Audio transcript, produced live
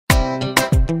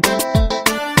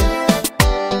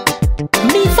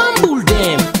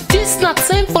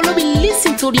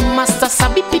to the master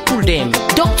sabi people them.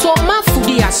 Dr.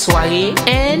 Mafudia soirée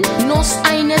and Nurse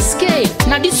INSK.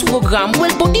 Now this program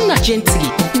well body na gently.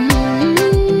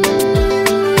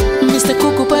 Mr.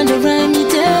 Coco Pandarami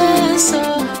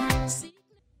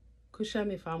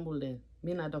Kushami Fambule,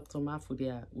 me na Dr.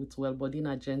 Mafudia with Well Bodi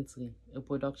na Gently, a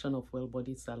production of Well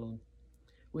Bodi Salone.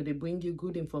 Where they bring you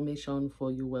good information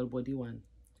for you Well Bodi one.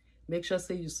 Make sure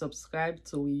say you subscribe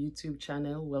to our YouTube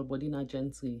channel Well Bodi na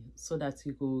Gently so that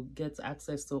you go get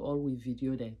access to all we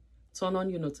video there. Turn on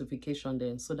your notification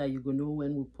then so that you go know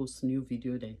when we post new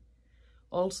video there.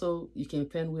 Also, you can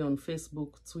find me on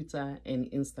Facebook, Twitter,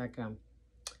 and Instagram.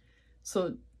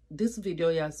 So this video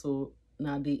here, so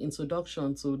now the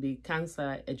introduction to the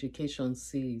cancer education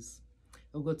series.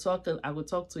 I will talk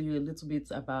to you a little bit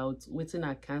about what's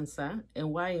in cancer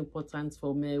and why important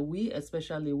for me. We,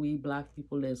 especially we Black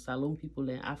people and Salone people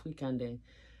and African,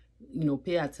 then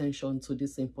pay attention to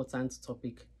this important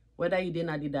topic. Whether you did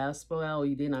at the diaspora or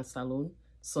you did at Salone,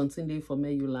 something there for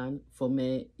me you learn, for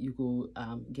me you go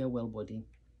get well body.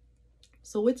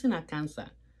 So what's in cancer?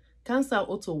 Cancer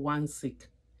auto one sick.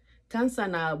 Cancer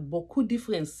na beaucoup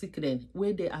different sickness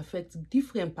where they affect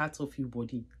different parts of your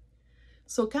body.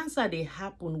 So cancer they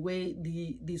happen where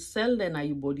the cell then are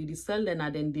your body, the cell then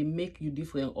are then they make you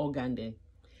different organ then.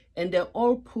 And they're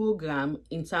all programmed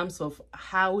in terms of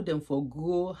how them for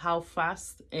grow, how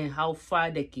fast and how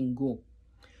far they can go.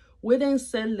 Where then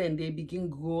cell then they begin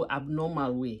grow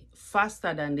abnormal way,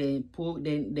 faster than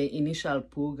the initial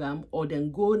program, or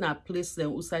then go in a place then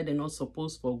outside they're not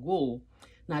supposed to go.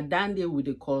 Now then they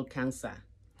would call cancer.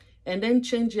 And then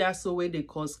change also where they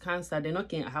cause cancer, they not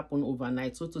can happen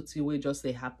overnight. So to see where just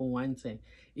they happen one time.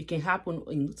 It can happen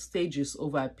in stages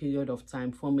over a period of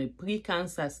time. From a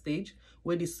pre-cancer stage,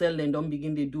 where the cell then don't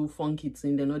begin to do funky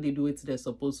thing, they know they do it they're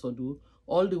supposed to do,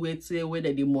 all the way to where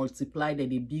they multiply, that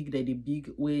they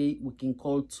big way we can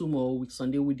call tumor, which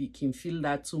Sunday we can feel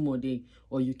that tumor there,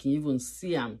 or you can even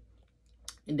see them.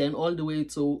 And then all the way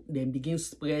to then begin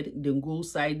spread, then go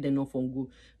side, then off and go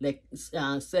like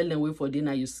cell and way for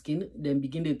dinner your skin, then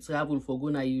begin to travel for go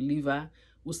now your liver,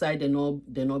 who side they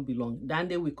not belong. Then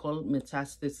they we call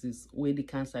metastasis, where the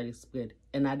cancer is spread.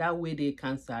 And that way the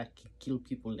cancer kill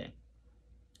people then.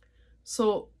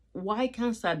 So why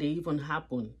cancer they even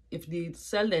happen? If the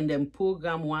cell and then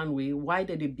program one way, why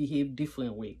do they behave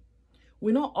different way?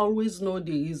 We not always know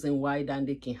the reason why then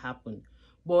they can happen.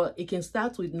 But it can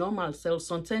start with normal cells.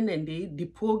 Sometimes the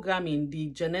programming, the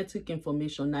genetic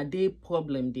information, na they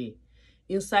problem they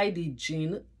inside the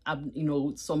gene.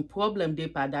 Some problem they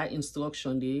per that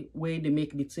instruction they where they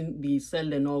make the cell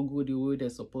they not go the way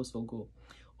they're supposed to go.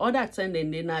 Other thing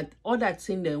then they not other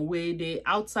thing then where they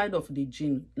outside of the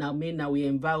gene now made now we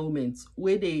environment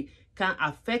where they can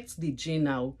affect the gene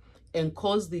now and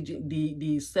cause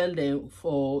the cell then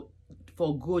for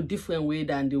grow different way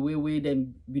than the way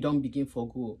then we don't begin for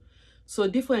grow. So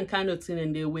different kind of thing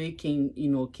in the way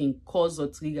can cause or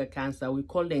trigger cancer. We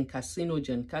call them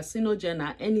carcinogen. Carcinogen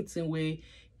are anything where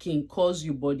can cause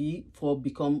your body for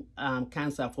become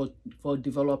cancer, for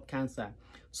develop cancer.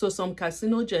 So some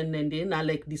carcinogen and then are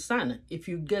like the sun. If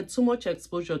you get too much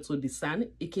exposure to the sun,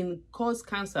 it can cause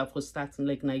cancer for starting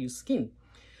like now your skin.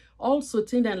 Also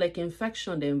things then like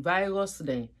infection, then virus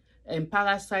then, and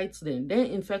parasites then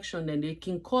infection then they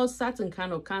can cause certain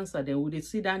kind of cancer. Then we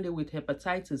see down there with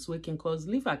hepatitis where can cause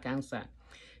liver cancer.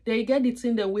 They get it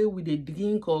in the way with they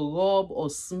drink or rub or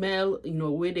smell,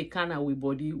 where they can our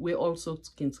body, where also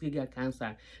can trigger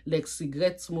cancer. Like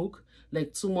cigarette smoke,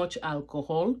 like too much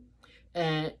alcohol,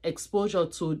 exposure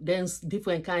to then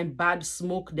different kind bad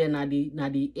smoke then at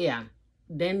the air,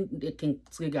 then they can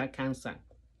trigger cancer.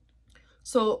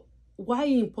 So why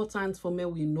important for me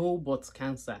we know about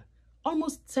cancer?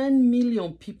 Almost 10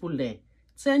 million people there.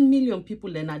 10 million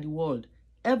people in the world.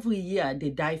 Every year they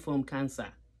die from cancer.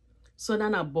 So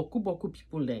then beaucoup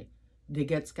people there, they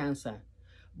get cancer.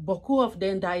 Beaucoup of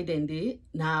them died and they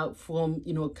now from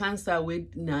cancer with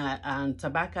and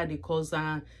tobacco they cause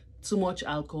too much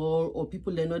alcohol, or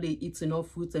people they know they eat enough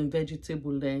fruits and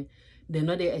vegetables then. They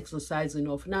know they exercise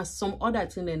enough. Now some other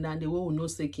thing then they will know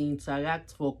say can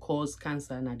interact for cause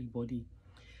cancer in the body.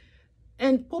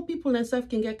 And poor people themselves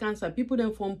can get cancer. People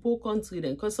then from poor country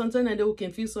then. Because sometimes they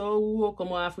can feel so, oh,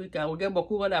 come on Africa, we get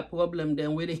beaucoup other problem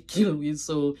then where they kill with.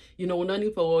 So, we don't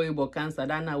need to worry about cancer.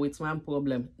 That's not with one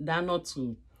problem. That's not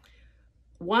true.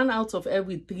 1 out of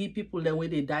every 3 people then where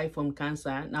they die from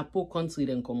cancer, na poor country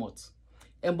then come out.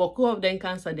 And beaucoup of them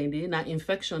cancer then they na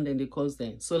infection then they cause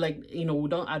them. So like,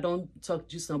 I don't talk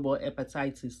just about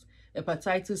hepatitis.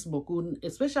 Hepatitis beaucoup,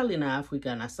 especially in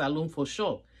Africa, na Salone for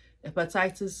sure.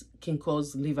 Hepatitis can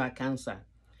cause liver cancer.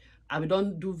 I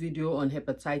don't do video on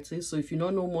hepatitis, so if you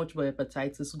don't know much about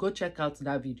hepatitis, go check out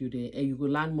that video there and you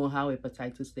will learn more how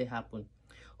hepatitis they happen.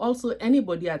 Also,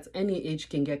 anybody at any age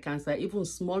can get cancer, even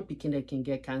small pikin that can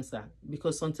get cancer,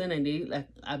 because sometimes they, like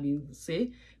I mean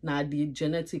say, now the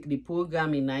genetic, the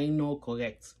programming I know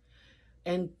correct.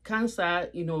 And cancer,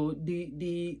 you know,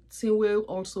 the thing we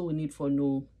also we need for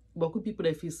know. But people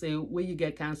if you say when you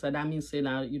get cancer, that means say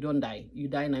now you don't die. You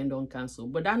die and don't cancel.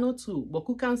 But that not true. But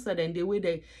cancer then the way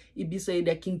they it be say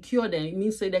they can cure them, it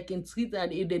means say they can treat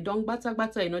that. If they don't batter,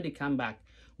 you know they come back.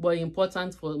 But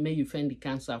important for me you find the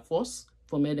cancer first,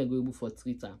 for me they go able for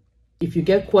treater. If you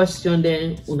get question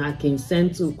then una can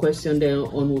send to question then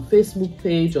on our Facebook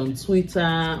page, on Twitter,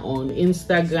 on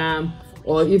Instagram,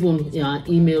 or even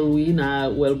email we na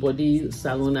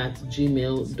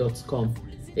wellbodysalone@gmail.com.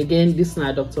 Again, this is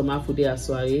Dr. Mafudia.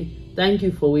 Thank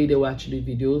you for waiting to watch the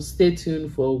video. Stay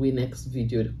tuned for our next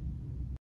video.